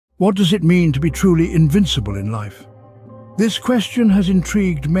What does it mean to be truly invincible in life? This question has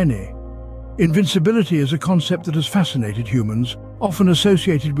intrigued many. Invincibility is a concept that has fascinated humans, often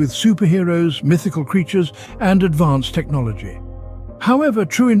associated with superheroes, mythical creatures, and advanced technology. However,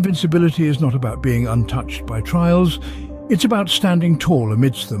 true invincibility is not about being untouched by trials. It's about standing tall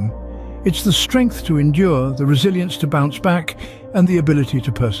amidst them. It's the strength to endure, the resilience to bounce back, and the ability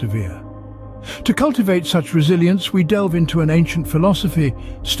to persevere. To cultivate such resilience, we delve into an ancient philosophy,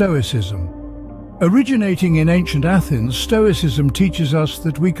 Stoicism. Originating in ancient Athens, Stoicism teaches us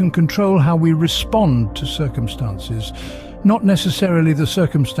that we can control how we respond to circumstances, not necessarily the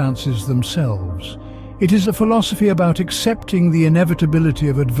circumstances themselves. It is a philosophy about accepting the inevitability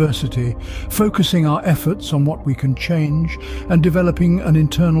of adversity, focusing our efforts on what we can change, and developing an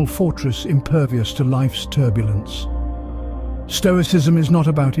internal fortress impervious to life's turbulence. Stoicism is not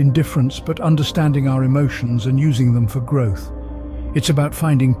about indifference, but understanding our emotions and using them for growth. It's about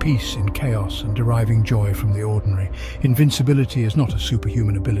finding peace in chaos and deriving joy from the ordinary. Invincibility is not a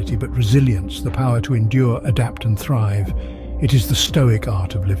superhuman ability, but resilience, the power to endure, adapt and thrive. It is the Stoic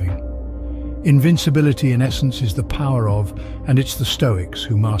art of living. Invincibility, in essence, is the power of, and it's the Stoics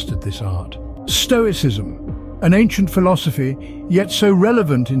who mastered this art. Stoicism, an ancient philosophy, yet so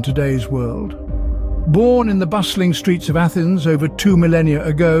relevant in today's world. Born in the bustling streets of Athens over 2 millennia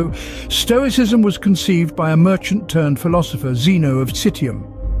ago, Stoicism was conceived by a merchant-turned-philosopher, Zeno of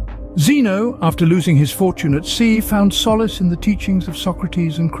Citium. Zeno, after losing his fortune at sea, found solace in the teachings of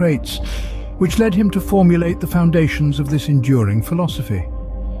Socrates and Crates, which led him to formulate the foundations of this enduring philosophy.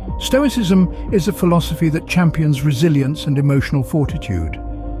 Stoicism is a philosophy that champions resilience and emotional fortitude.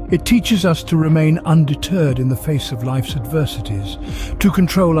 It teaches us to remain undeterred in the face of life's adversities, to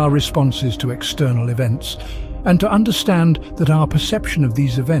control our responses to external events, and to understand that our perception of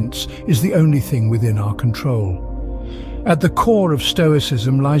these events is the only thing within our control. At the core of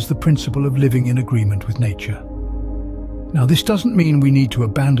Stoicism lies the principle of living in agreement with nature. Now, this doesn't mean we need to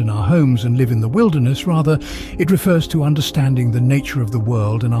abandon our homes and live in the wilderness. Rather, it refers to understanding the nature of the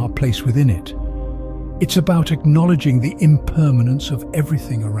world and our place within it. It's about acknowledging the impermanence of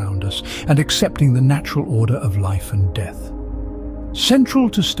everything around us and accepting the natural order of life and death. Central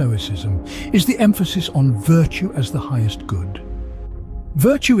to Stoicism is the emphasis on virtue as the highest good.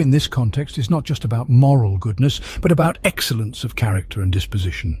 Virtue in this context is not just about moral goodness, but about excellence of character and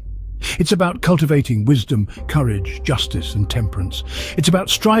disposition. It's about cultivating wisdom, courage, justice, and temperance. It's about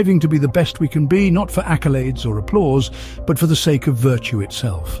striving to be the best we can be, not for accolades or applause, but for the sake of virtue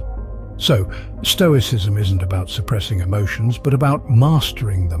itself. So, Stoicism isn't about suppressing emotions, but about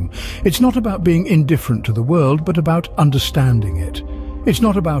mastering them. It's not about being indifferent to the world, but about understanding it. It's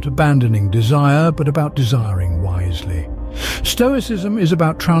not about abandoning desire, but about desiring wisely. Stoicism is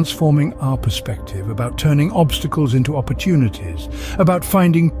about transforming our perspective, about turning obstacles into opportunities, about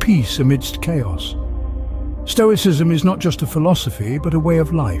finding peace amidst chaos. Stoicism is not just a philosophy, but a way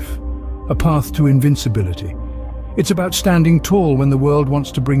of life, a path to invincibility. It's about standing tall when the world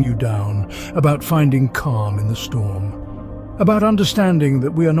wants to bring you down, about finding calm in the storm, about understanding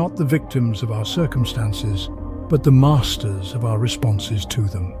that we are not the victims of our circumstances, but the masters of our responses to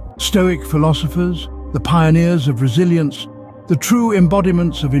them. Stoic philosophers, the pioneers of resilience, the true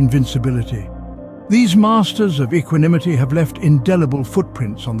embodiments of invincibility. These masters of equanimity have left indelible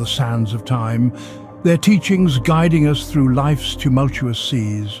footprints on the sands of time, their teachings guiding us through life's tumultuous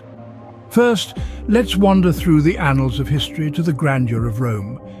seas. First, let's wander through the annals of history to the grandeur of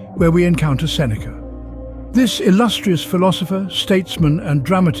Rome, where we encounter Seneca. This illustrious philosopher, statesman, and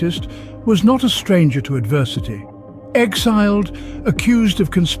dramatist was not a stranger to adversity. Exiled, accused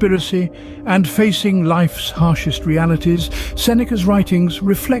of conspiracy, and facing life's harshest realities, Seneca's writings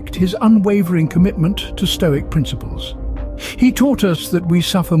reflect his unwavering commitment to Stoic principles. He taught us that we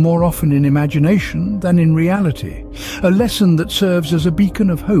suffer more often in imagination than in reality, a lesson that serves as a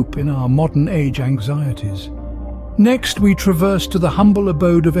beacon of hope in our modern-age anxieties. Next, we traverse to the humble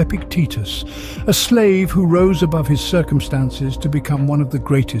abode of Epictetus, a slave who rose above his circumstances to become one of the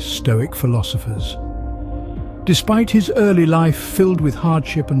greatest Stoic philosophers. Despite his early life filled with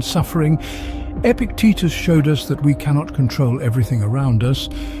hardship and suffering, Epictetus showed us that we cannot control everything around us,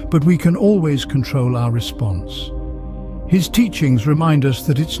 but we can always control our response. His teachings remind us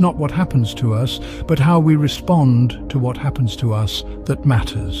that it's not what happens to us, but how we respond to what happens to us that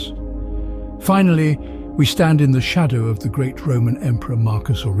matters. Finally, we stand in the shadow of the great Roman Emperor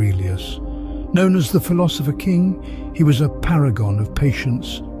Marcus Aurelius. Known as the Philosopher King, he was a paragon of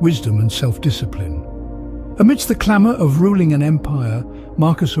patience, wisdom, and self-discipline. Amidst the clamour of ruling an empire,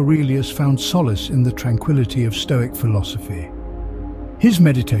 Marcus Aurelius found solace in the tranquility of Stoic philosophy. His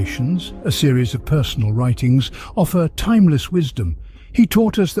meditations, a series of personal writings, offer timeless wisdom, He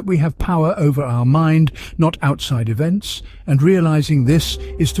taught us that we have power over our mind, not outside events, and realizing this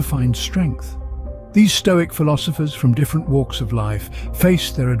is to find strength. These Stoic philosophers from different walks of life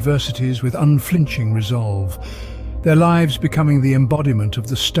faced their adversities with unflinching resolve, their lives becoming the embodiment of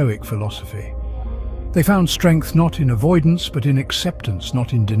the Stoic philosophy. They found strength not in avoidance, but in acceptance,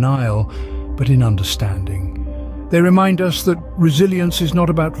 not in denial, but in understanding. They remind us that resilience is not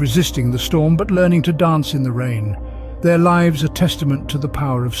about resisting the storm, but learning to dance in the rain. Their lives are testament to the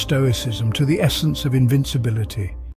power of Stoicism, to the essence of invincibility.